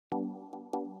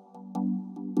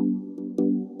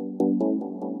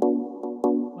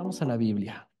Vamos a la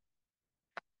Biblia.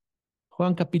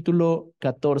 Juan capítulo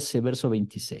 14, verso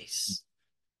 26.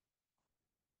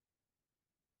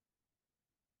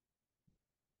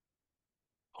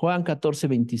 Juan 14,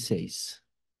 26.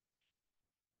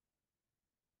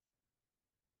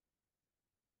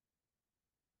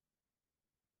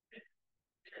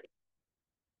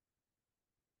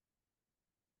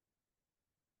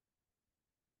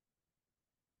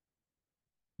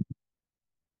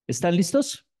 ¿Están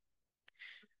listos?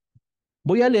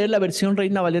 Voy a leer la versión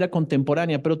Reina Valera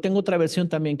contemporánea, pero tengo otra versión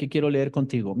también que quiero leer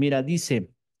contigo. Mira,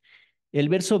 dice el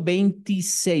verso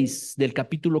 26 del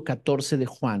capítulo 14 de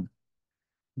Juan.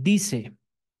 Dice,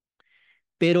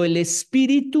 pero el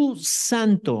Espíritu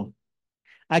Santo,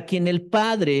 a quien el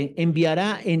Padre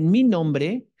enviará en mi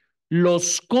nombre,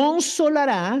 los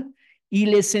consolará y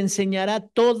les enseñará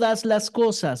todas las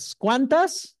cosas.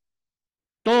 ¿Cuántas?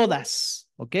 Todas,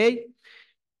 ¿ok?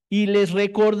 Y les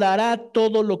recordará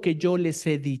todo lo que yo les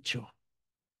he dicho.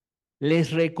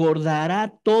 Les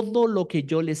recordará todo lo que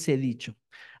yo les he dicho.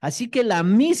 Así que la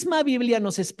misma Biblia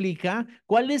nos explica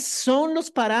cuáles son los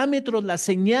parámetros, las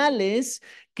señales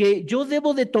que yo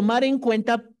debo de tomar en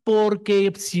cuenta,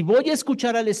 porque si voy a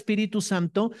escuchar al Espíritu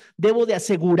Santo, debo de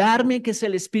asegurarme que es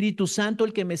el Espíritu Santo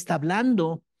el que me está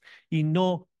hablando y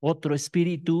no otro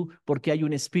espíritu, porque hay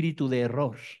un espíritu de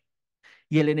error.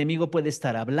 Y el enemigo puede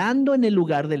estar hablando en el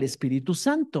lugar del Espíritu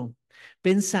Santo,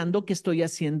 pensando que estoy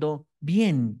haciendo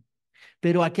bien.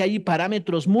 Pero aquí hay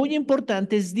parámetros muy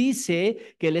importantes.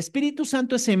 Dice que el Espíritu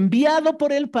Santo es enviado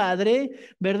por el Padre,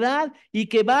 ¿verdad? Y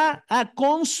que va a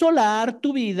consolar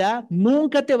tu vida,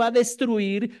 nunca te va a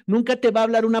destruir, nunca te va a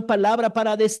hablar una palabra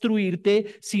para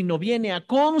destruirte, sino viene a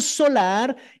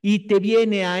consolar y te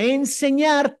viene a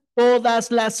enseñar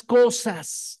todas las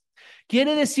cosas.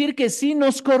 Quiere decir que sí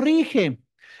nos corrige,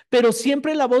 pero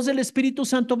siempre la voz del Espíritu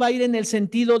Santo va a ir en el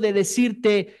sentido de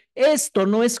decirte, esto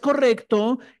no es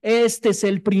correcto, este es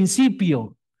el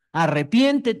principio.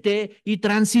 Arrepiéntete y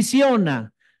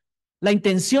transiciona. La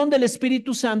intención del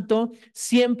Espíritu Santo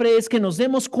siempre es que nos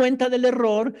demos cuenta del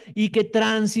error y que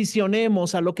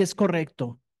transicionemos a lo que es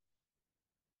correcto.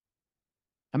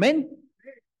 Amén.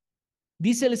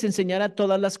 Dice, les enseñará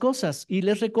todas las cosas y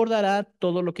les recordará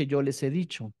todo lo que yo les he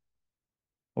dicho.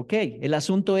 Ok, el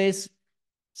asunto es,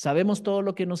 ¿sabemos todo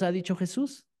lo que nos ha dicho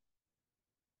Jesús?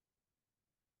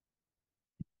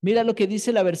 Mira lo que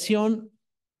dice la versión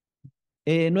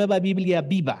Nueva Biblia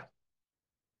Viva.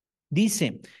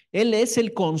 Dice, Él es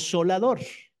el consolador.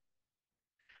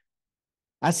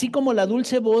 Así como la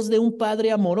dulce voz de un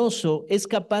padre amoroso es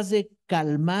capaz de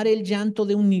calmar el llanto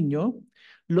de un niño,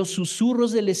 los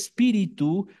susurros del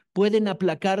Espíritu pueden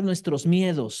aplacar nuestros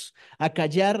miedos,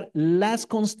 acallar las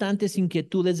constantes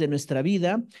inquietudes de nuestra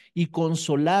vida y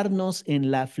consolarnos en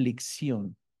la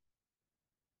aflicción.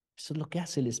 Eso es lo que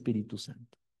hace el Espíritu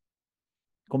Santo.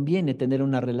 Conviene tener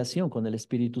una relación con el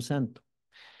Espíritu Santo.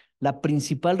 La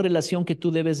principal relación que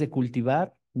tú debes de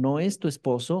cultivar no es tu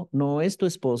esposo, no es tu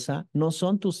esposa, no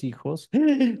son tus hijos.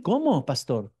 ¿Cómo,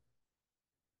 pastor?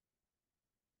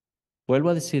 Vuelvo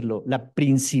a decirlo, la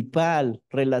principal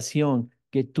relación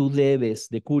que tú debes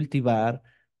de cultivar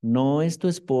no es tu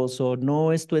esposo,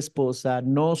 no es tu esposa,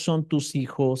 no son tus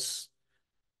hijos,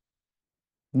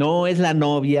 no es la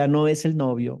novia, no es el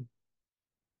novio.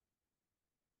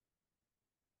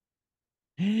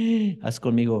 Haz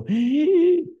conmigo.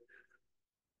 Y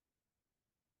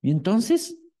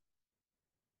entonces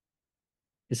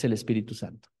es el Espíritu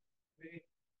Santo.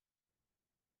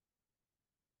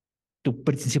 Tu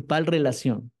principal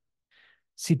relación.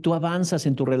 Si tú avanzas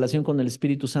en tu relación con el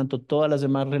Espíritu Santo, todas las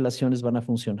demás relaciones van a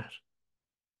funcionar,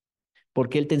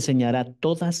 porque Él te enseñará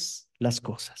todas las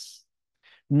cosas.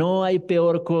 No hay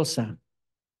peor cosa,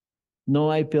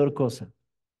 no hay peor cosa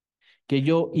que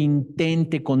yo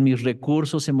intente con mis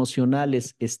recursos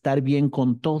emocionales estar bien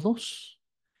con todos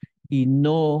y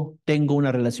no tengo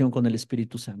una relación con el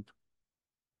Espíritu Santo.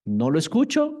 No lo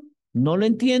escucho, no lo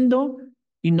entiendo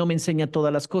y no me enseña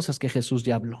todas las cosas que Jesús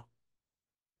ya habló.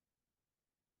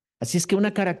 Así es que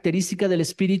una característica del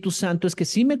Espíritu Santo es que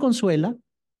sí me consuela,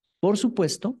 por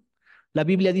supuesto. La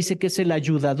Biblia dice que es el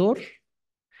ayudador.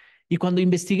 Y cuando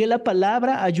investigué la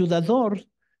palabra ayudador,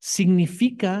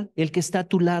 significa el que está a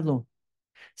tu lado.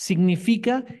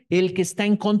 Significa el que está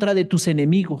en contra de tus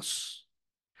enemigos.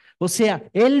 O sea,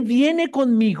 Él viene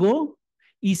conmigo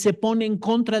y se pone en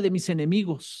contra de mis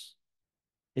enemigos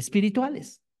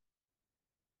espirituales.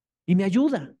 Y me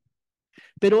ayuda.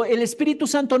 Pero el Espíritu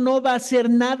Santo no va a hacer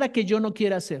nada que yo no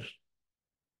quiera hacer.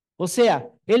 O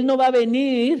sea, Él no va a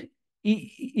venir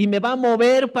y me va a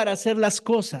mover para hacer las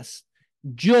cosas.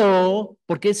 Yo,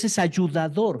 porque ese es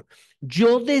ayudador,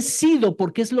 Yo decido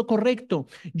porque es lo correcto.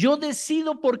 Yo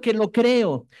decido porque lo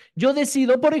creo. Yo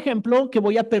decido, por ejemplo, que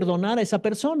voy a perdonar a esa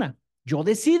persona. Yo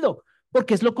decido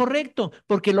porque es lo correcto,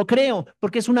 porque lo creo,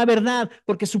 porque es una verdad,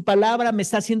 porque su palabra me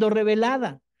está siendo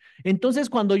revelada. Entonces,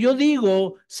 cuando yo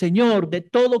digo, Señor, de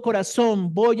todo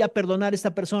corazón voy a perdonar a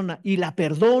esta persona y la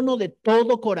perdono de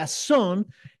todo corazón,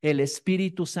 el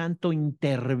Espíritu Santo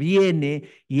interviene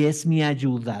y es mi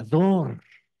ayudador.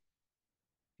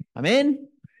 Amén.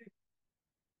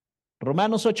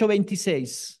 Romanos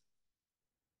 8:26.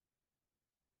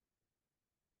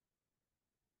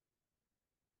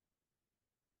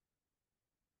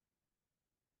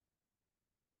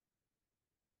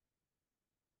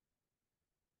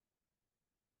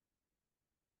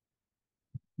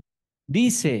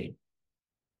 Dice,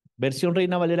 versión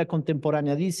Reina Valera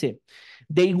contemporánea, dice,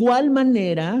 de igual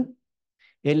manera,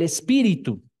 el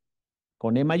Espíritu,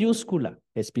 con E mayúscula,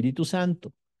 Espíritu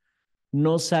Santo,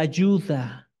 nos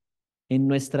ayuda en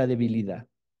nuestra debilidad,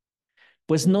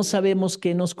 pues no sabemos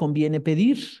qué nos conviene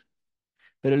pedir,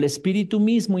 pero el Espíritu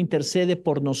mismo intercede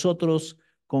por nosotros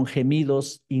con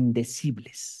gemidos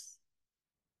indecibles.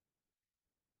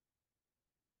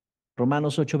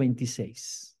 Romanos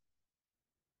 8:26.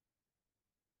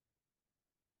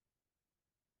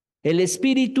 El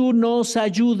Espíritu nos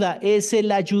ayuda, es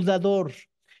el ayudador.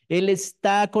 Él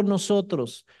está con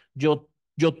nosotros. Yo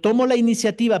tomo la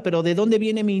iniciativa, pero ¿de dónde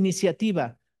viene mi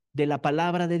iniciativa? De la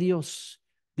palabra de Dios.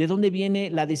 ¿De dónde viene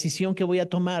la decisión que voy a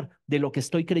tomar? De lo que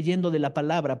estoy creyendo de la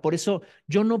palabra. Por eso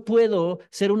yo no puedo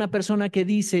ser una persona que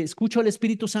dice, escucho al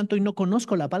Espíritu Santo y no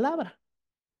conozco la palabra.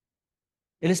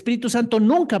 El Espíritu Santo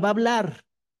nunca va a hablar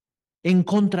en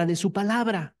contra de su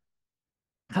palabra.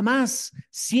 Jamás.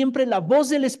 Siempre la voz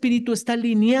del Espíritu está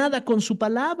alineada con su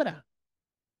palabra.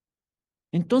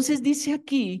 Entonces dice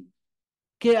aquí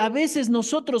que a veces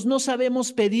nosotros no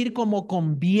sabemos pedir como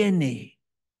conviene,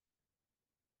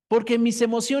 porque mis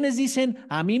emociones dicen,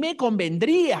 a mí me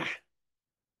convendría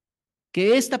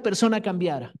que esta persona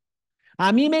cambiara.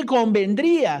 A mí me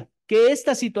convendría que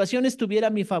esta situación estuviera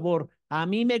a mi favor. A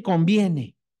mí me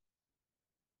conviene,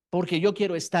 porque yo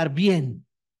quiero estar bien.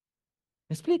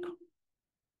 ¿Me explico?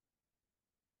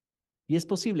 Y es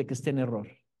posible que esté en error.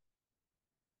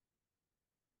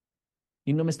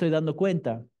 Y no me estoy dando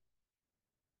cuenta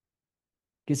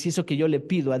que si eso que yo le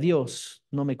pido a Dios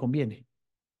no me conviene.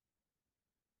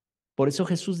 Por eso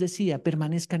Jesús decía,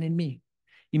 permanezcan en mí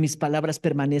y mis palabras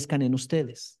permanezcan en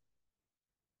ustedes.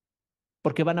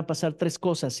 Porque van a pasar tres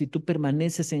cosas si tú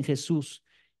permaneces en Jesús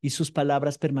y sus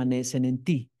palabras permanecen en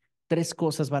ti. Tres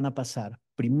cosas van a pasar.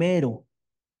 Primero,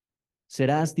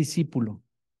 serás discípulo,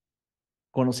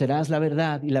 conocerás la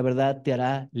verdad y la verdad te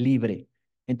hará libre.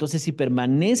 Entonces, si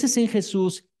permaneces en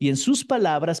Jesús y en sus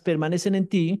palabras permanecen en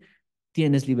ti,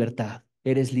 tienes libertad,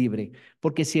 eres libre.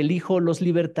 Porque si el Hijo los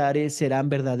libertare, serán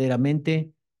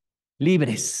verdaderamente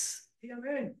libres.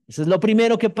 Eso es lo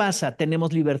primero que pasa,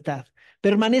 tenemos libertad.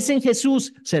 Permanece en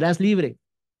Jesús, serás libre.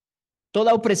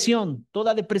 Toda opresión,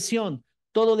 toda depresión,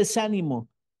 todo desánimo,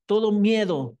 todo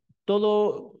miedo,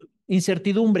 todo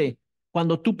incertidumbre.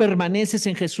 Cuando tú permaneces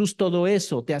en Jesús, todo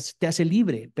eso te hace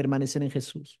libre, permanecer en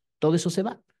Jesús. Todo eso se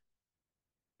va.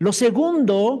 Lo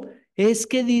segundo es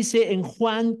que dice en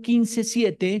Juan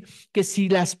 15:7 que si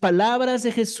las palabras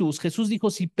de Jesús, Jesús dijo,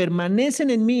 si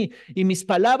permanecen en mí y mis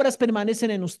palabras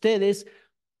permanecen en ustedes,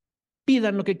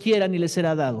 pidan lo que quieran y les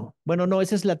será dado. Bueno, no,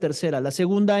 esa es la tercera. La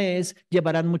segunda es,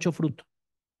 llevarán mucho fruto.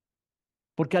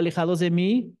 Porque alejados de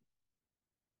mí,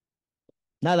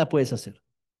 nada puedes hacer.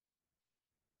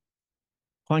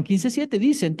 Juan 15:7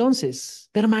 dice entonces,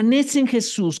 permanece en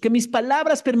Jesús, que mis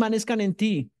palabras permanezcan en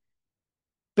ti.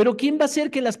 Pero ¿quién va a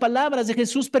hacer que las palabras de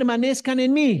Jesús permanezcan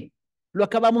en mí? Lo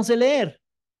acabamos de leer.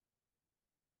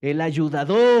 El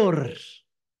ayudador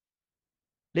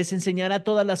les enseñará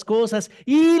todas las cosas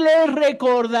y les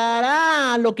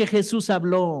recordará lo que Jesús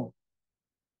habló.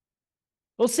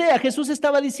 O sea, Jesús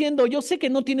estaba diciendo, yo sé que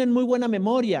no tienen muy buena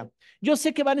memoria, yo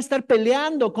sé que van a estar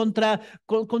peleando contra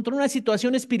una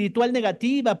situación espiritual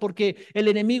negativa porque el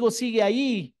enemigo sigue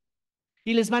ahí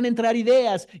y les van a entrar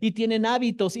ideas y tienen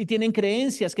hábitos y tienen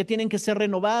creencias que tienen que ser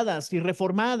renovadas y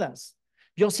reformadas.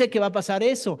 Yo sé que va a pasar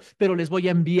eso, pero les voy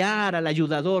a enviar al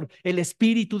ayudador, el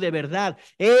Espíritu de verdad.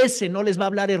 Ese no les va a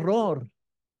hablar error.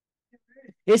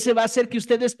 Ese va a hacer que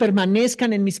ustedes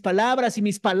permanezcan en mis palabras y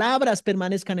mis palabras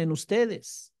permanezcan en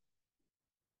ustedes.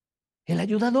 El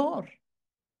ayudador.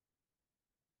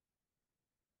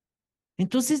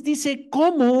 Entonces dice,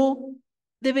 ¿cómo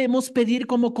debemos pedir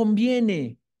como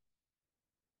conviene?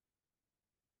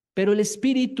 Pero el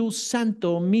Espíritu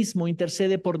Santo mismo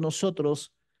intercede por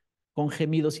nosotros con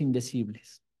gemidos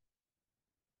indecibles.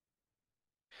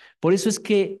 Por eso es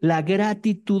que la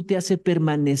gratitud te hace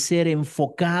permanecer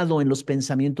enfocado en los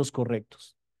pensamientos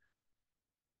correctos.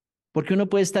 Porque uno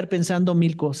puede estar pensando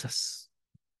mil cosas,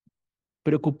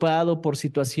 preocupado por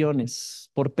situaciones,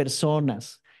 por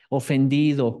personas,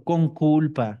 ofendido, con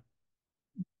culpa,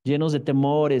 llenos de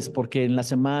temores, porque en la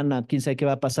semana, quién sabe qué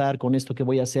va a pasar con esto que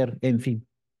voy a hacer, en fin.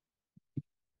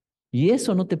 Y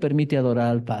eso no te permite adorar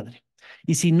al Padre.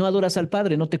 Y si no adoras al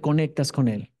Padre, no te conectas con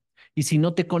Él. Y si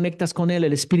no te conectas con Él,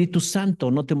 el Espíritu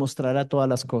Santo no te mostrará todas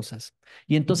las cosas.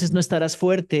 Y entonces no estarás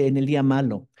fuerte en el día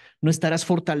malo, no estarás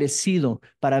fortalecido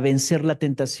para vencer la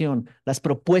tentación, las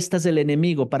propuestas del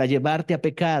enemigo para llevarte a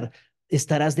pecar.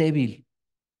 Estarás débil.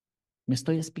 ¿Me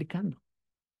estoy explicando?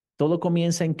 Todo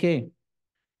comienza en qué?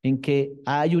 En que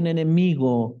hay un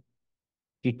enemigo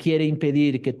que quiere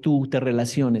impedir que tú te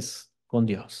relaciones con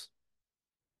Dios.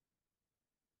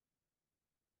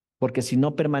 Porque si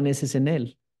no permaneces en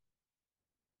Él,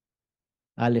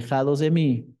 alejados de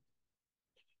mí,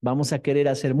 vamos a querer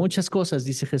hacer muchas cosas,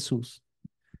 dice Jesús.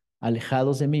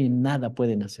 Alejados de mí, nada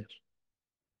pueden hacer.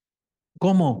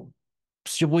 ¿Cómo?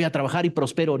 Pues yo voy a trabajar y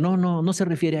prospero. No, no, no se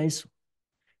refiere a eso.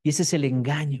 Y ese es el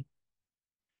engaño.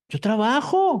 Yo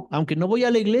trabajo, aunque no voy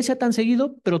a la iglesia tan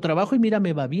seguido, pero trabajo y mira,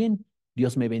 me va bien.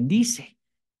 Dios me bendice.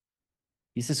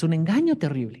 Y ese es un engaño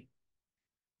terrible.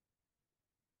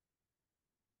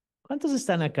 ¿Cuántos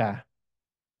están acá?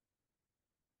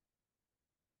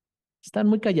 Están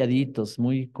muy calladitos,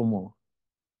 muy como,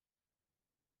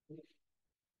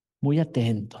 muy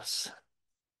atentos.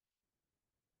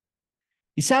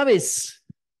 Y sabes,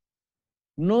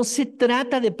 no se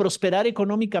trata de prosperar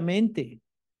económicamente.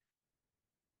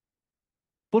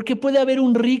 Porque puede haber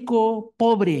un rico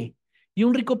pobre. Y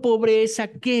un rico pobre es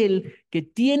aquel que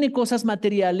tiene cosas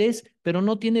materiales, pero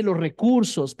no tiene los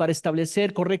recursos para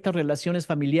establecer correctas relaciones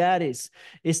familiares.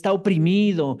 Está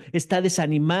oprimido, está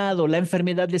desanimado, la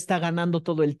enfermedad le está ganando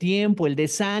todo el tiempo, el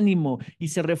desánimo, y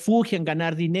se refugia en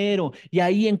ganar dinero. Y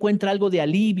ahí encuentra algo de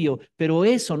alivio, pero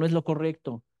eso no es lo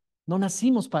correcto. No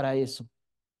nacimos para eso.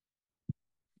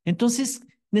 Entonces,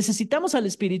 necesitamos al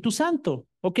Espíritu Santo,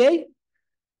 ¿ok?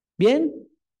 Bien,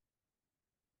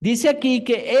 dice aquí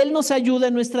que Él nos ayuda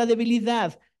en nuestra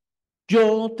debilidad.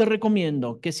 Yo te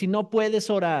recomiendo que si no puedes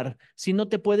orar, si no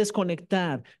te puedes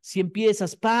conectar, si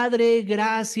empiezas, Padre,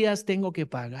 gracias, tengo que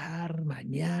pagar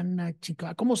mañana,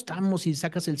 chica, ¿cómo estamos? Y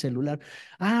sacas el celular.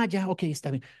 Ah, ya, ok, está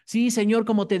bien. Sí, Señor,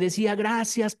 como te decía,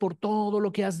 gracias por todo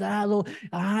lo que has dado.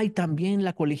 Ay, también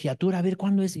la colegiatura, a ver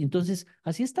cuándo es. Entonces,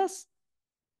 así estás.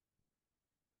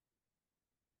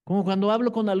 Como cuando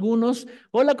hablo con algunos,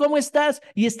 hola, ¿cómo estás?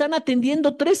 Y están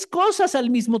atendiendo tres cosas al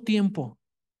mismo tiempo.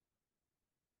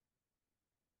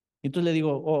 Y entonces le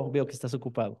digo, oh, veo que estás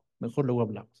ocupado. Mejor luego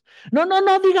hablamos. No, no,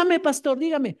 no, dígame, pastor,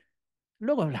 dígame.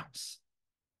 Luego hablamos.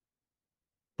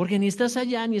 Porque ni estás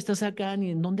allá, ni estás acá,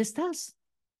 ni en dónde estás.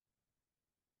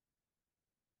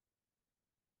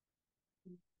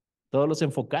 Todos los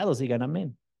enfocados digan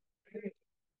amén.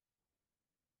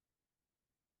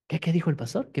 ¿Qué dijo el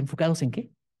pastor? ¿Qué enfocados en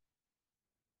qué?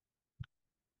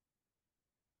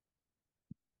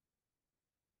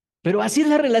 Pero así es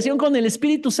la relación con el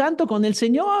Espíritu Santo, con el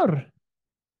Señor.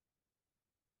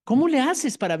 ¿Cómo le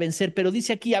haces para vencer? Pero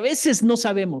dice aquí, a veces no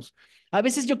sabemos. A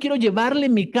veces yo quiero llevarle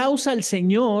mi causa al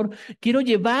Señor, quiero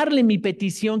llevarle mi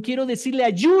petición, quiero decirle,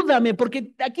 ayúdame,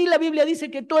 porque aquí la Biblia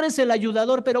dice que tú eres el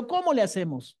ayudador, pero ¿cómo le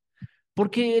hacemos?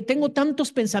 Porque tengo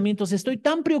tantos pensamientos, estoy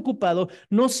tan preocupado,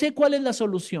 no sé cuál es la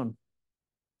solución.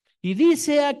 Y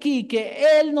dice aquí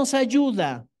que Él nos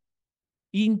ayuda,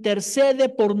 intercede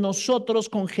por nosotros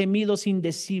con gemidos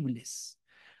indecibles.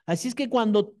 Así es que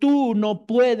cuando tú no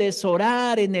puedes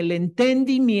orar en el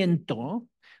entendimiento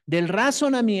del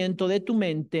razonamiento de tu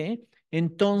mente,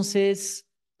 entonces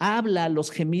habla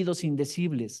los gemidos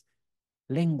indecibles,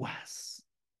 lenguas.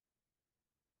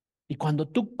 Y cuando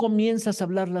tú comienzas a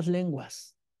hablar las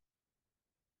lenguas,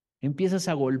 empiezas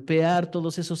a golpear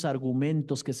todos esos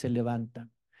argumentos que se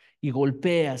levantan y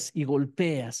golpeas y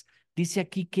golpeas. Dice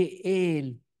aquí que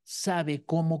Él sabe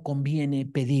cómo conviene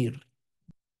pedir.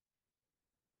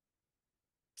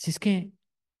 Si es que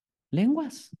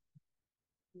lenguas.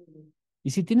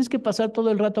 Y si tienes que pasar todo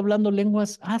el rato hablando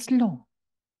lenguas, hazlo.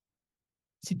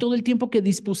 Si todo el tiempo que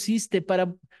dispusiste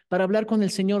para hablar con el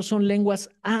Señor son lenguas,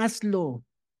 hazlo.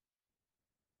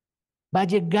 Va a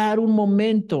llegar un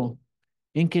momento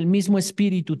en que el mismo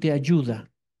Espíritu te ayuda.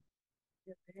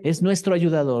 Es nuestro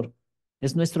ayudador,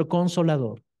 es nuestro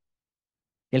consolador.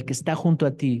 El que está junto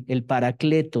a ti, el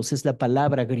paracletos es la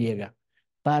palabra griega.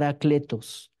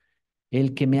 Paracletos,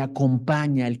 el que me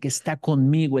acompaña, el que está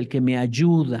conmigo, el que me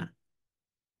ayuda.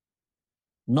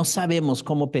 No sabemos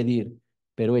cómo pedir,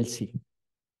 pero Él sí.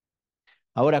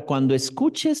 Ahora, cuando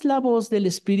escuches la voz del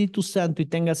Espíritu Santo y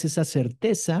tengas esa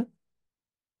certeza,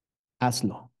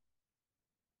 hazlo.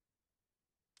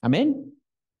 Amén.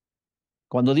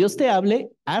 Cuando Dios te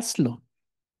hable, hazlo.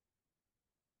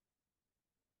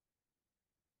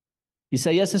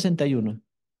 Isaías 61.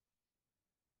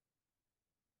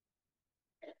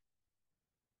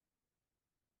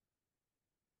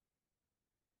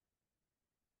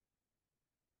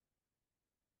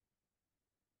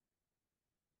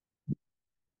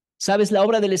 Sabes, la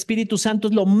obra del Espíritu Santo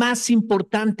es lo más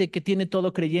importante que tiene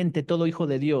todo creyente, todo hijo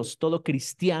de Dios, todo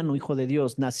cristiano hijo de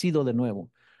Dios, nacido de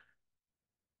nuevo.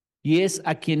 Y es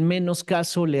a quien menos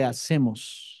caso le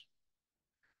hacemos.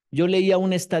 Yo leía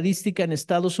una estadística en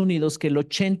Estados Unidos que el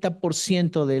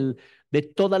 80% de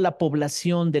toda la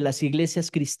población de las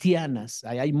iglesias cristianas,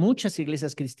 hay muchas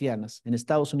iglesias cristianas en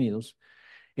Estados Unidos,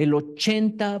 el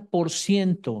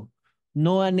 80%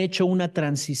 no han hecho una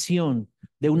transición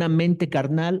de una mente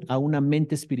carnal a una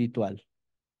mente espiritual.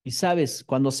 Y sabes,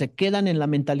 cuando se quedan en la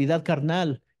mentalidad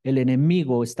carnal, el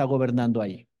enemigo está gobernando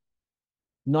ahí.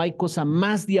 No hay cosa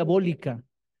más diabólica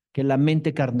que la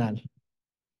mente carnal.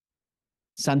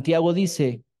 Santiago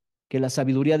dice que la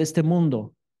sabiduría de este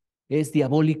mundo es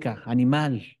diabólica,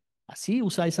 animal. Así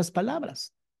usa esas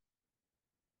palabras.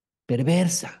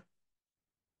 Perversa.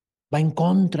 Va en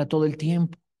contra todo el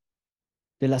tiempo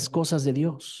de las cosas de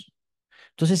Dios.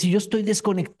 Entonces, si yo estoy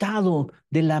desconectado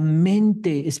de la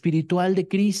mente espiritual de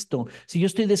Cristo, si yo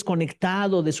estoy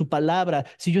desconectado de su palabra,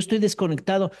 si yo estoy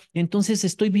desconectado, entonces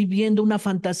estoy viviendo una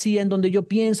fantasía en donde yo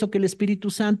pienso que el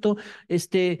Espíritu Santo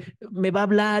me va a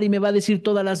hablar y me va a decir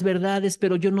todas las verdades,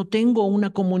 pero yo no tengo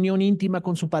una comunión íntima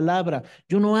con su palabra.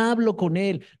 Yo no hablo con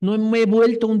él, no me he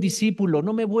vuelto un discípulo,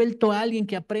 no me he vuelto alguien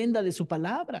que aprenda de su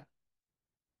palabra.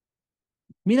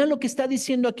 Mira lo que está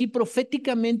diciendo aquí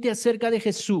proféticamente acerca de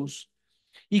Jesús.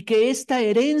 Y que esta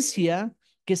herencia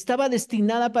que estaba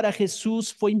destinada para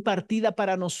Jesús fue impartida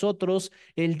para nosotros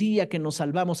el día que nos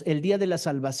salvamos, el día de la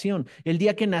salvación, el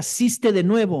día que naciste de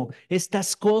nuevo.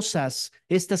 Estas cosas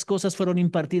fueron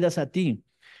impartidas a ti.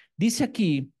 Dice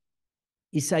aquí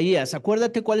Isaías,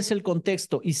 acuérdate cuál es el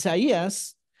contexto.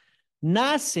 Isaías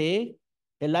nace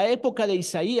en la época de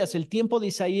Isaías, el tiempo de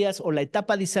Isaías o la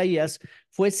etapa de Isaías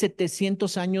fue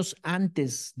 700 años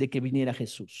antes de que viniera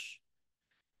Jesús.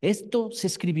 Esto se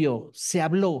escribió, se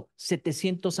habló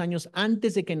 700 años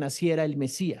antes de que naciera el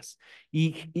Mesías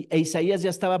e Isaías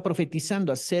ya estaba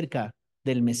profetizando acerca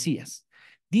del Mesías.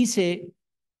 Dice,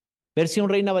 versión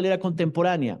Reina Valera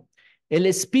contemporánea, el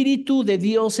Espíritu de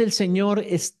Dios el Señor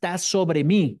está sobre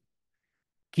mí.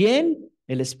 ¿Quién?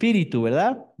 El Espíritu,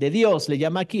 ¿verdad? De Dios, le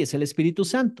llama aquí, es el Espíritu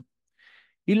Santo.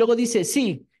 Y luego dice,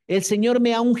 sí, el Señor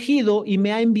me ha ungido y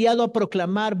me ha enviado a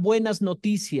proclamar buenas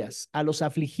noticias a los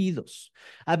afligidos,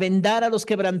 a vendar a los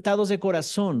quebrantados de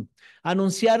corazón, a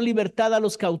anunciar libertad a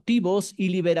los cautivos y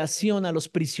liberación a los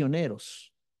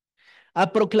prisioneros,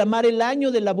 a proclamar el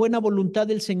año de la buena voluntad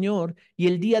del Señor y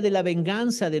el día de la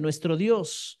venganza de nuestro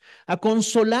Dios, a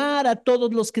consolar a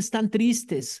todos los que están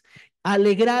tristes, a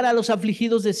alegrar a los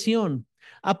afligidos de Sión,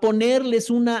 a ponerles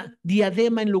una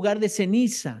diadema en lugar de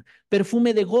ceniza,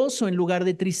 perfume de gozo en lugar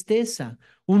de tristeza,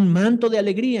 un manto de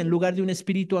alegría en lugar de un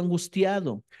espíritu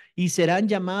angustiado, y serán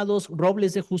llamados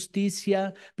robles de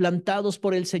justicia, plantados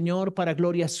por el Señor para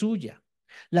gloria suya.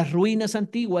 Las ruinas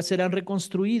antiguas serán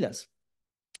reconstruidas.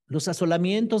 Los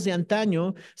asolamientos de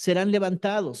antaño serán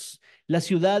levantados, las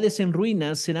ciudades en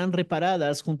ruinas serán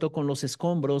reparadas junto con los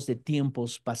escombros de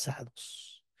tiempos pasados.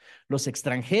 Los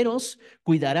extranjeros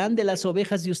cuidarán de las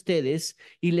ovejas de ustedes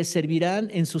y les servirán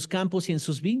en sus campos y en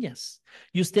sus viñas.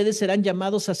 Y ustedes serán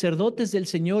llamados sacerdotes del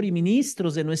Señor y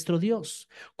ministros de nuestro Dios.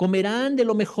 Comerán de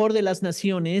lo mejor de las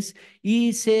naciones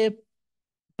y se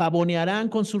pavonearán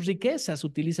con sus riquezas.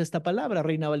 Utiliza esta palabra,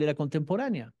 Reina Valera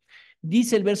contemporánea.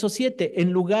 Dice el verso 7,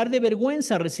 en lugar de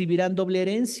vergüenza recibirán doble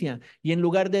herencia y en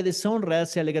lugar de deshonra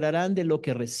se alegrarán de lo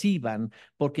que reciban,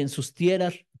 porque en sus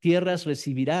tierras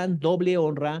recibirán doble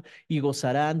honra y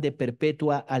gozarán de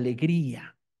perpetua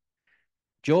alegría.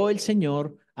 Yo, el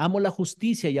Señor, amo la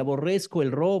justicia y aborrezco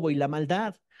el robo y la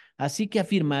maldad. Así que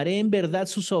afirmaré en verdad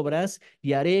sus obras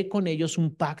y haré con ellos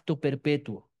un pacto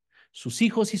perpetuo. Sus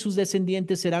hijos y sus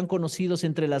descendientes serán conocidos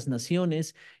entre las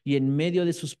naciones y en medio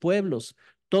de sus pueblos.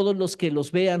 Todos los que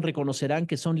los vean reconocerán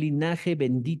que son linaje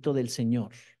bendito del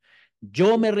Señor.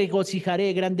 Yo me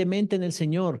regocijaré grandemente en el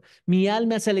Señor. Mi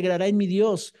alma se alegrará en mi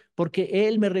Dios, porque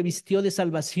Él me revistió de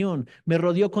salvación, me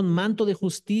rodeó con manto de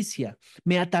justicia,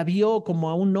 me atavió como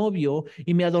a un novio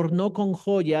y me adornó con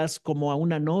joyas como a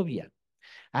una novia.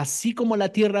 Así como la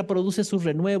tierra produce sus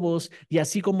renuevos y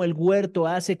así como el huerto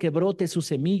hace que brote su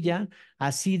semilla,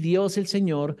 así Dios el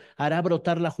Señor hará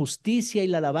brotar la justicia y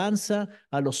la alabanza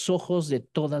a los ojos de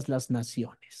todas las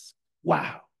naciones.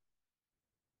 ¡Wow!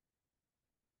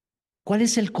 ¿Cuál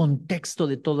es el contexto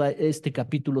de todo este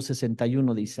capítulo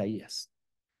 61 de Isaías?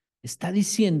 Está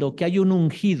diciendo que hay un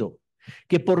ungido,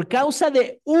 que por causa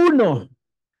de uno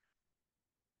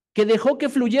que dejó que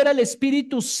fluyera el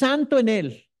Espíritu Santo en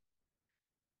él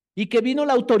y que vino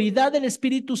la autoridad del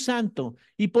Espíritu Santo,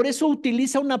 y por eso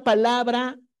utiliza una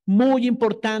palabra muy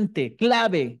importante,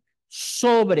 clave,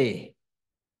 sobre.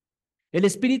 El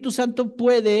Espíritu Santo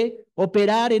puede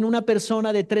operar en una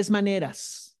persona de tres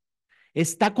maneras.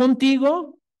 Está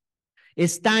contigo,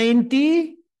 está en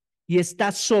ti y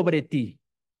está sobre ti.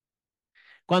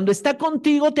 Cuando está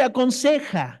contigo te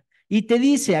aconseja y te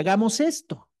dice, hagamos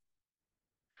esto.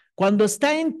 Cuando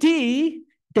está en ti,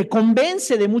 te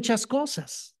convence de muchas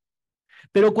cosas.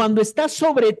 Pero cuando está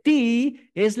sobre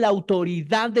ti, es la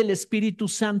autoridad del Espíritu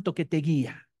Santo que te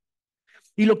guía.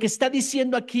 Y lo que está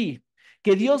diciendo aquí,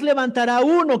 que Dios levantará a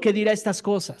uno que dirá estas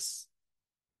cosas.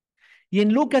 Y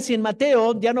en Lucas y en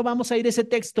Mateo, ya no vamos a ir a ese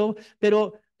texto,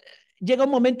 pero llega un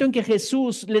momento en que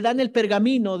Jesús le dan el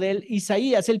pergamino de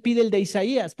Isaías, él pide el de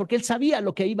Isaías, porque él sabía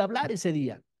lo que iba a hablar ese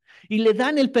día. Y le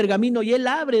dan el pergamino y él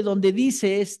abre donde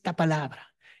dice esta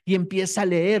palabra y empieza a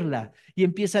leerla y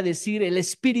empieza a decir, el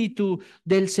Espíritu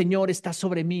del Señor está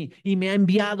sobre mí y me ha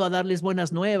enviado a darles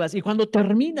buenas nuevas. Y cuando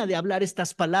termina de hablar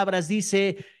estas palabras,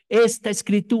 dice, esta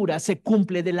escritura se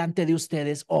cumple delante de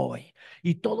ustedes hoy.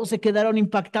 Y todos se quedaron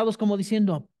impactados como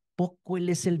diciendo, ¿a poco él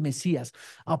es el Mesías?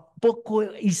 ¿A poco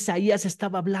Isaías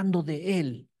estaba hablando de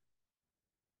él?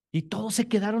 Y todos se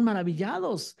quedaron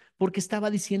maravillados porque estaba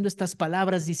diciendo estas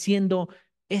palabras, diciendo,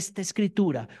 esta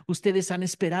escritura, ustedes han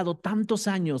esperado tantos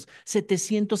años,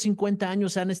 750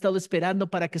 años han estado esperando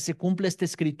para que se cumpla esta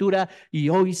escritura y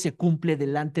hoy se cumple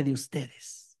delante de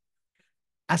ustedes.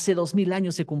 Hace 2000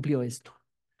 años se cumplió esto.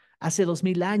 Hace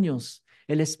 2000 años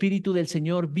el Espíritu del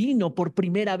Señor vino por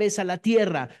primera vez a la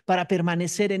tierra para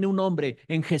permanecer en un hombre,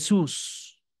 en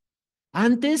Jesús.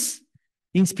 Antes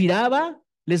inspiraba,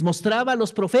 les mostraba a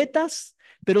los profetas,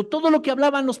 pero todo lo que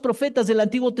hablaban los profetas del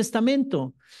Antiguo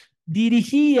Testamento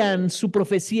dirigían su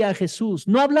profecía a Jesús.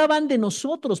 No hablaban de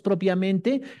nosotros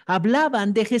propiamente,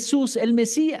 hablaban de Jesús, el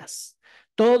Mesías.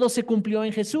 Todo se cumplió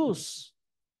en Jesús,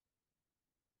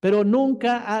 pero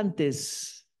nunca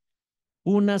antes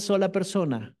una sola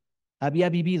persona había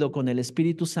vivido con el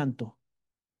Espíritu Santo.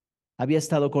 Había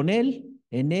estado con él,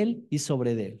 en él y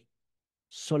sobre él.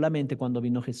 Solamente cuando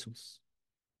vino Jesús.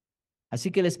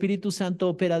 Así que el Espíritu Santo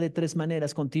opera de tres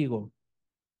maneras contigo.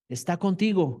 Está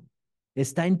contigo,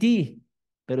 está en ti,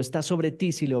 pero está sobre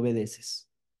ti si le obedeces.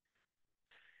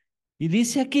 Y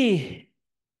dice aquí,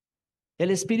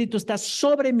 el Espíritu está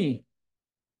sobre mí.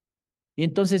 Y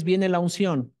entonces viene la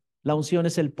unción. La unción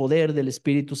es el poder del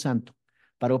Espíritu Santo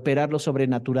para operar lo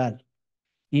sobrenatural.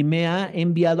 Y me ha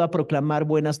enviado a proclamar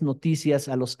buenas noticias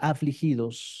a los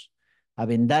afligidos, a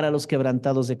vendar a los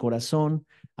quebrantados de corazón,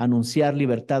 a anunciar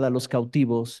libertad a los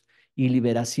cautivos y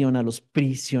liberación a los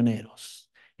prisioneros.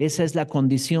 Esa es la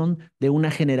condición de una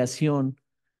generación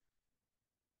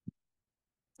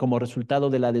como resultado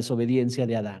de la desobediencia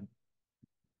de Adán.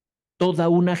 Toda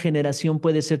una generación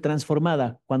puede ser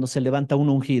transformada cuando se levanta un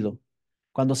ungido,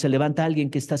 cuando se levanta alguien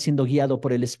que está siendo guiado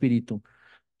por el Espíritu.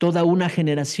 Toda una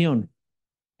generación.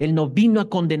 Él no vino a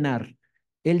condenar.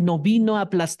 Él no vino a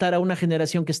aplastar a una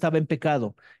generación que estaba en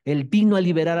pecado. Él vino a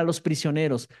liberar a los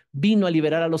prisioneros, vino a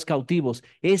liberar a los cautivos.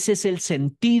 Ese es el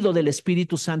sentido del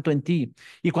Espíritu Santo en ti.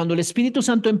 Y cuando el Espíritu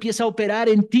Santo empieza a operar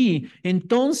en ti,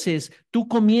 entonces tú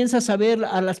comienzas a ver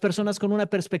a las personas con una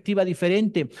perspectiva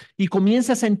diferente y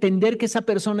comienzas a entender que esa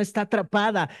persona está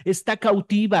atrapada, está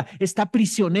cautiva, está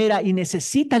prisionera y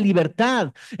necesita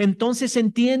libertad. Entonces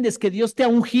entiendes que Dios te ha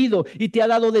ungido y te ha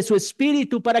dado de su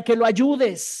Espíritu para que lo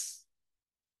ayudes.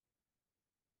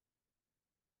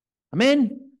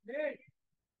 Amén.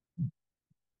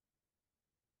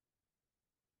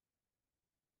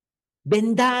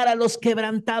 Vendar a los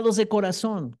quebrantados de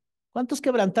corazón. ¿Cuántos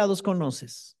quebrantados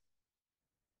conoces?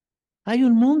 Hay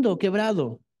un mundo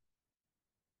quebrado.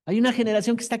 Hay una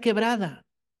generación que está quebrada,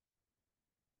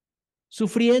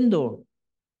 sufriendo,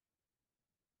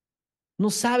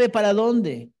 no sabe para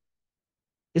dónde.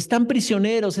 Están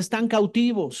prisioneros, están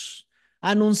cautivos.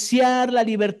 Anunciar la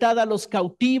libertad a los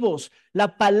cautivos.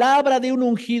 La palabra de un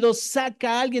ungido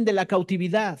saca a alguien de la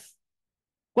cautividad.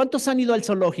 ¿Cuántos han ido al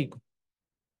zoológico?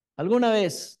 ¿Alguna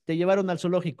vez te llevaron al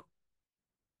zoológico?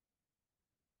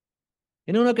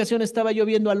 En una ocasión estaba yo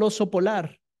viendo al oso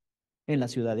polar en la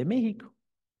Ciudad de México,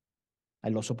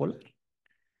 al oso polar.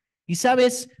 Y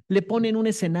sabes, le ponen un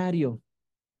escenario,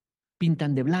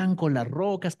 pintan de blanco las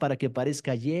rocas para que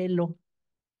parezca hielo.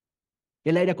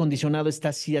 El aire acondicionado está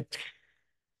así,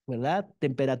 ¿verdad?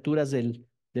 Temperaturas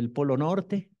del Polo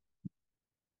Norte.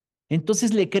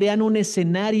 Entonces le crean un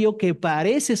escenario que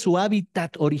parece su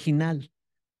hábitat original,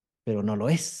 pero no lo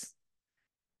es.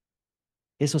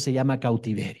 Eso se llama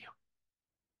cautiverio.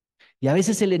 Y a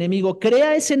veces el enemigo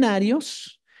crea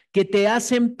escenarios que te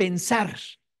hacen pensar,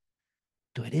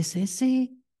 tú eres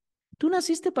ese, tú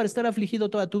naciste para estar afligido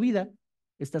toda tu vida,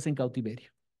 estás en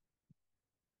cautiverio.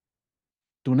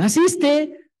 Tú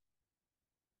naciste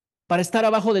para estar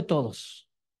abajo de todos,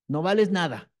 no vales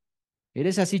nada,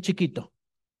 eres así chiquito,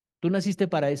 tú naciste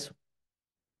para eso.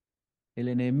 El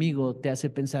enemigo te hace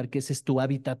pensar que ese es tu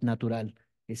hábitat natural,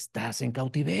 estás en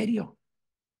cautiverio.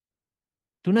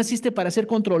 Tú naciste para ser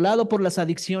controlado por las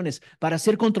adicciones, para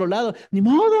ser controlado. Ni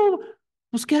modo,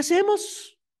 pues ¿qué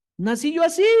hacemos? Nací yo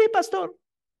así, pastor.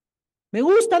 Me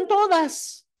gustan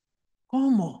todas.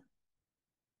 ¿Cómo?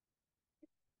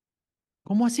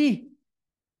 ¿Cómo así?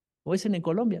 ¿O es en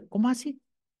Colombia? ¿Cómo así?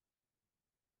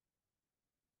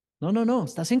 No, no, no,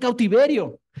 estás en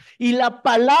cautiverio. Y la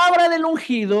palabra del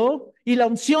ungido y la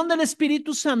unción del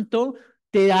Espíritu Santo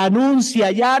te anuncia,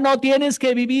 ya no tienes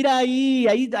que vivir ahí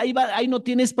no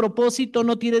tienes propósito,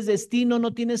 no tienes destino,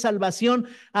 no tienes salvación,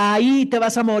 ahí te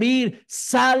vas a morir,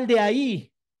 sal de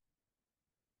ahí.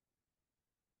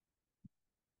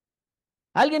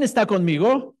 ¿Alguien está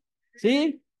conmigo?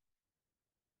 ¿Sí?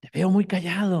 Te veo muy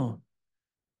callado.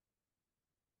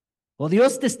 O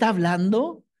Dios te está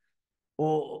hablando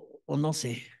o no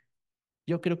sé.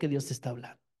 Yo creo que Dios te está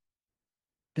hablando.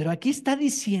 Pero aquí está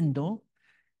diciendo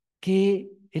que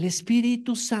el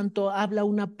Espíritu Santo habla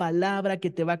una palabra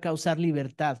que te va a causar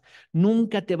libertad.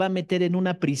 Nunca te va a meter en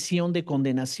una prisión de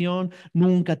condenación.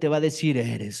 Nunca te va a decir,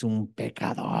 eres un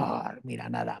pecador. Mira,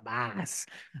 nada más.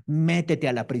 Métete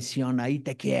a la prisión. Ahí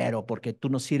te quiero porque tú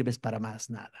no sirves para más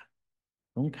nada.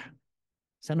 Nunca.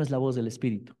 Esa no es la voz del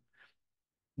Espíritu.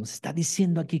 Nos está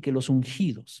diciendo aquí que los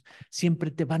ungidos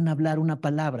siempre te van a hablar una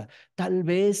palabra, tal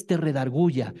vez te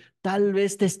redarguya, tal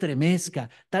vez te estremezca,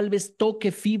 tal vez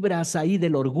toque fibras ahí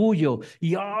del orgullo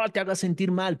y te haga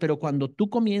sentir mal, pero cuando tú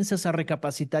comienzas a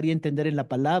recapacitar y entender en la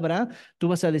palabra, tú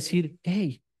vas a decir,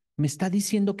 hey, me está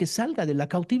diciendo que salga de la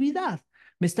cautividad,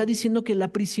 me está diciendo que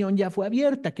la prisión ya fue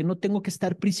abierta, que no tengo que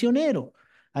estar prisionero,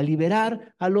 a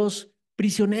liberar a los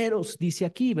prisioneros, dice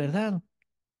aquí, ¿verdad?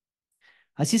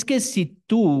 Así es que si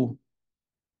tú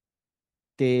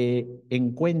te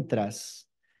encuentras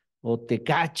o te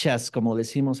cachas, como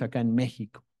decimos acá en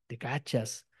México, te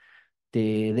cachas,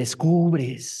 te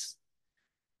descubres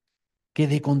que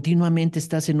de continuamente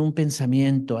estás en un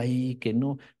pensamiento ahí, que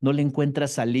no le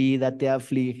encuentras salida, te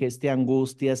afliges, te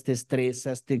angustias, te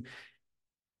estresas,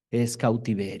 es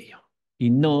cautiverio. Y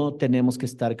no tenemos que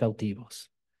estar cautivos.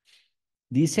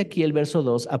 Dice aquí el verso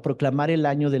 2, a proclamar el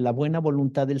año de la buena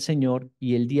voluntad del Señor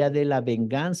y el día de la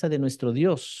venganza de nuestro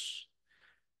Dios,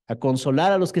 a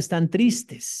consolar a los que están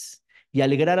tristes y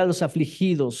alegrar a los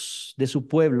afligidos de su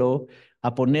pueblo,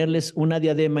 a ponerles una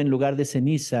diadema en lugar de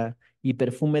ceniza y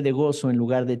perfume de gozo en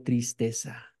lugar de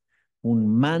tristeza, un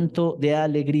manto de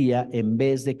alegría en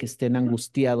vez de que estén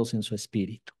angustiados en su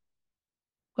espíritu.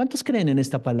 ¿Cuántos creen en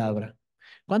esta palabra?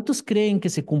 ¿Cuántos creen que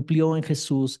se cumplió en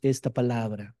Jesús esta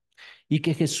palabra? Y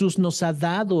que Jesús nos ha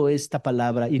dado esta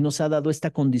palabra y nos ha dado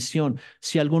esta condición.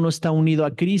 Si alguno está unido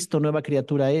a Cristo, nueva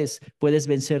criatura es, puedes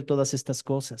vencer todas estas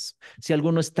cosas. Si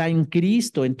alguno está en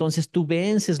Cristo, entonces tú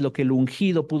vences lo que el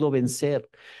ungido pudo vencer.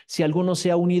 Si alguno se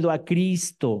ha unido a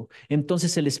Cristo,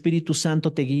 entonces el Espíritu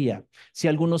Santo te guía. Si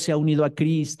alguno se ha unido a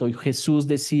Cristo y Jesús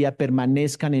decía,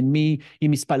 permanezcan en mí y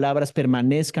mis palabras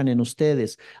permanezcan en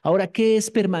ustedes. Ahora, ¿qué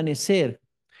es permanecer?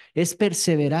 Es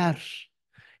perseverar,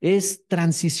 es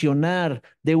transicionar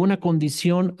de una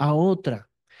condición a otra.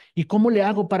 ¿Y cómo le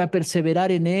hago para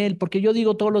perseverar en él? Porque yo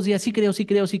digo todos los días, sí creo, sí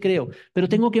creo, sí creo, pero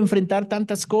tengo que enfrentar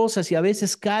tantas cosas y a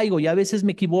veces caigo y a veces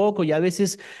me equivoco y a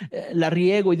veces la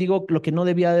riego y digo lo que no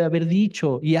debía de haber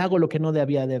dicho y hago lo que no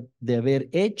debía de haber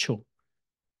hecho.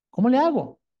 ¿Cómo le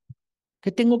hago?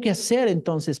 ¿Qué tengo que hacer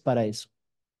entonces para eso?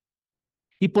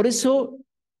 Y por eso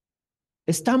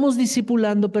estamos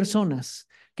discipulando personas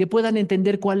que puedan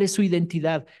entender cuál es su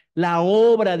identidad, la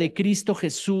obra de Cristo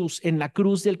Jesús en la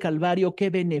cruz del Calvario, qué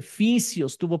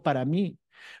beneficios tuvo para mí.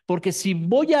 Porque si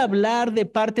voy a hablar de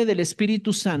parte del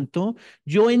Espíritu Santo,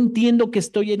 yo entiendo que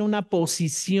estoy en una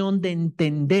posición de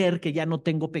entender que ya no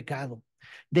tengo pecado,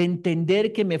 de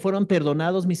entender que me fueron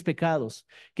perdonados mis pecados,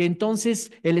 que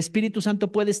entonces el Espíritu Santo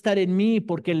puede estar en mí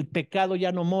porque el pecado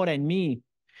ya no mora en mí.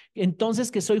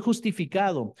 entonces que soy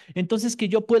justificado, entonces que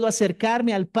yo puedo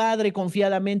acercarme al Padre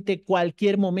confiadamente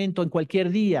cualquier momento, en cualquier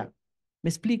día. ¿Me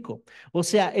explico? O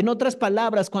sea, en otras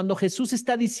palabras, cuando Jesús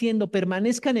está diciendo,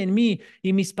 permanezcan en mí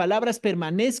y mis palabras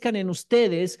permanezcan en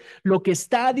ustedes, lo que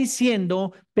está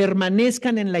diciendo,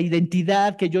 permanezcan en la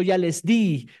identidad que yo ya les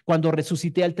di cuando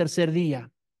resucité al tercer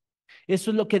día.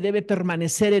 Eso es lo que debe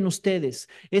permanecer en ustedes.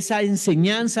 Esa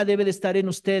enseñanza debe de estar en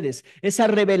ustedes. Esa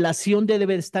revelación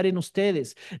debe de estar en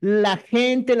ustedes. La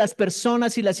gente, las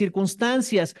personas y las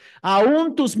circunstancias,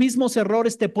 aún tus mismos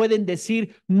errores te pueden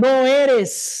decir, no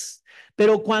eres.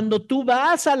 Pero cuando tú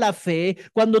vas a la fe,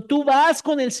 cuando tú vas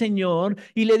con el Señor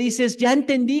y le dices, ya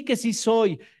entendí que sí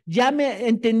soy, ya me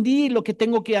entendí lo que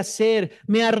tengo que hacer,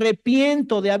 me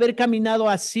arrepiento de haber caminado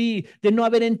así, de no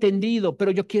haber entendido,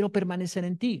 pero yo quiero permanecer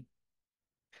en ti.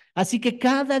 Así que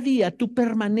cada día tú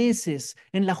permaneces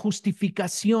en la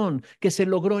justificación que se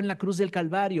logró en la cruz del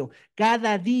Calvario.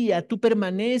 Cada día tú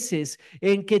permaneces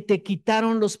en que te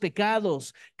quitaron los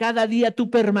pecados. Cada día tú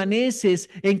permaneces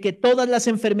en que todas las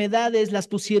enfermedades las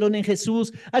pusieron en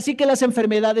Jesús. Así que las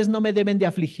enfermedades no me deben de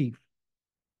afligir.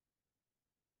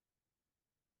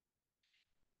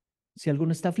 Si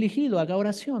alguno está afligido, haga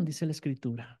oración, dice la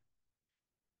Escritura.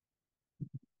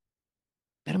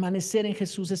 Permanecer en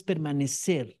Jesús es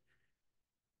permanecer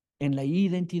en la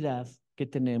identidad que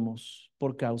tenemos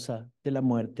por causa de la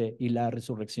muerte y la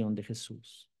resurrección de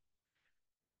Jesús.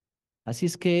 Así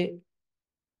es que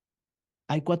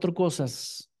hay 4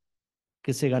 cosas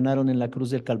que se ganaron en la cruz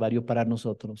del Calvario para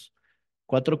nosotros.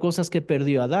 4 cosas que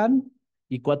perdió Adán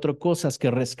y 4 cosas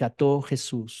que rescató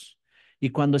Jesús.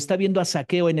 Y cuando está viendo a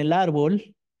Zaqueo en el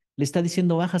árbol, le está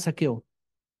diciendo, baja Zaqueo.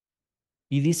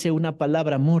 Y dice una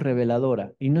palabra muy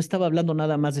reveladora. Y no estaba hablando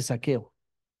nada más de Zaqueo.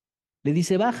 Le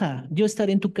dice, baja, yo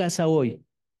estaré en tu casa hoy.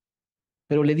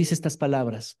 Pero le dice estas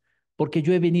palabras, porque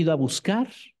yo he venido a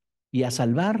buscar y a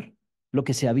salvar lo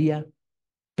que se había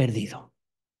perdido.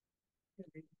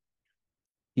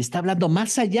 Y está hablando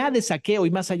más allá de Zaqueo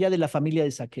y más allá de la familia de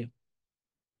Zaqueo.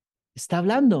 Está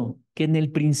hablando que en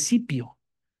el principio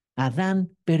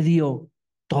Adán perdió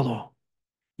todo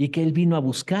y que él vino a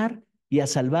buscar y a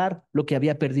salvar lo que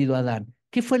había perdido Adán.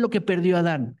 ¿Qué fue lo que perdió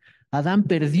Adán? Adán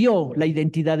perdió la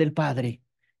identidad del Padre.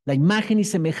 La imagen y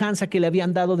semejanza que le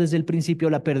habían dado desde el principio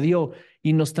la perdió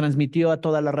y nos transmitió a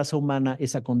toda la raza humana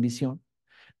esa condición.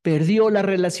 Perdió la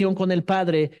relación con el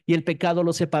Padre y el pecado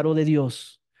lo separó de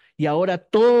Dios. Y ahora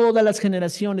todas las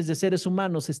generaciones de seres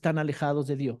humanos están alejados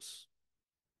de Dios.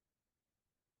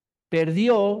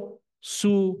 Perdió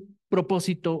su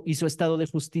propósito y su estado de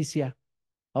justicia.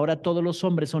 Ahora todos los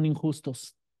hombres son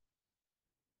injustos.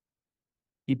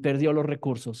 Y perdió los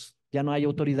recursos. Ya no hay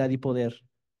autoridad y poder.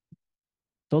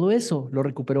 Todo eso lo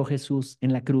recuperó Jesús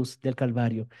en la cruz del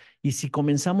Calvario. Y si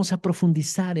comenzamos a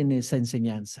profundizar en esa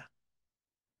enseñanza,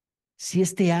 si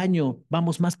este año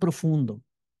vamos más profundo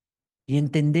y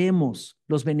entendemos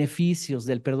los beneficios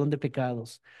del perdón de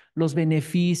pecados, los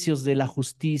beneficios de la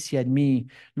justicia en mí,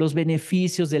 los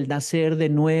beneficios del nacer de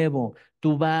nuevo,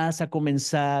 tú vas a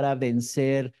comenzar a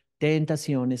vencer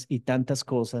tentaciones y tantas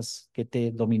cosas que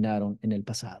te dominaron en el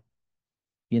pasado.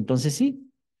 Y entonces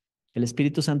sí, el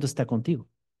Espíritu Santo está contigo,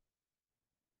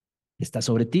 está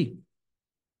sobre ti,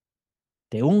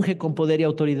 te unge con poder y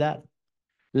autoridad.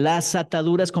 Las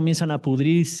ataduras comienzan a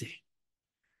pudrirse,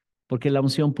 porque la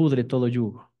unción pudre todo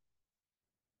yugo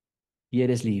y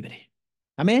eres libre.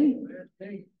 Amén.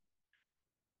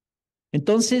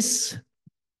 Entonces,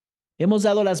 hemos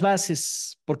dado las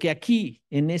bases, porque aquí,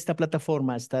 en esta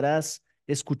plataforma, estarás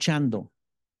escuchando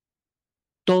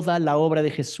toda la obra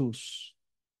de Jesús,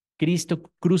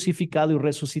 Cristo crucificado y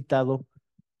resucitado,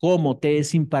 cómo te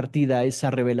es impartida esa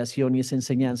revelación y esa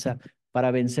enseñanza para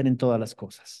vencer en todas las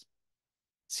cosas.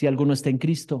 Si alguno está en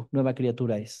Cristo, nueva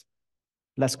criatura es.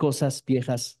 Las cosas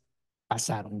viejas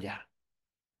pasaron ya.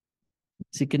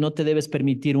 Así que no te debes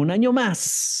permitir un año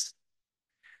más.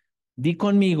 Di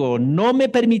conmigo, no me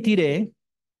permitiré,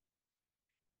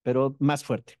 pero más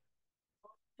fuerte.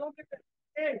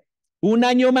 Un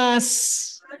año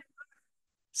más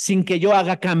sin que yo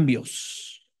haga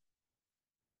cambios.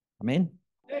 Amén.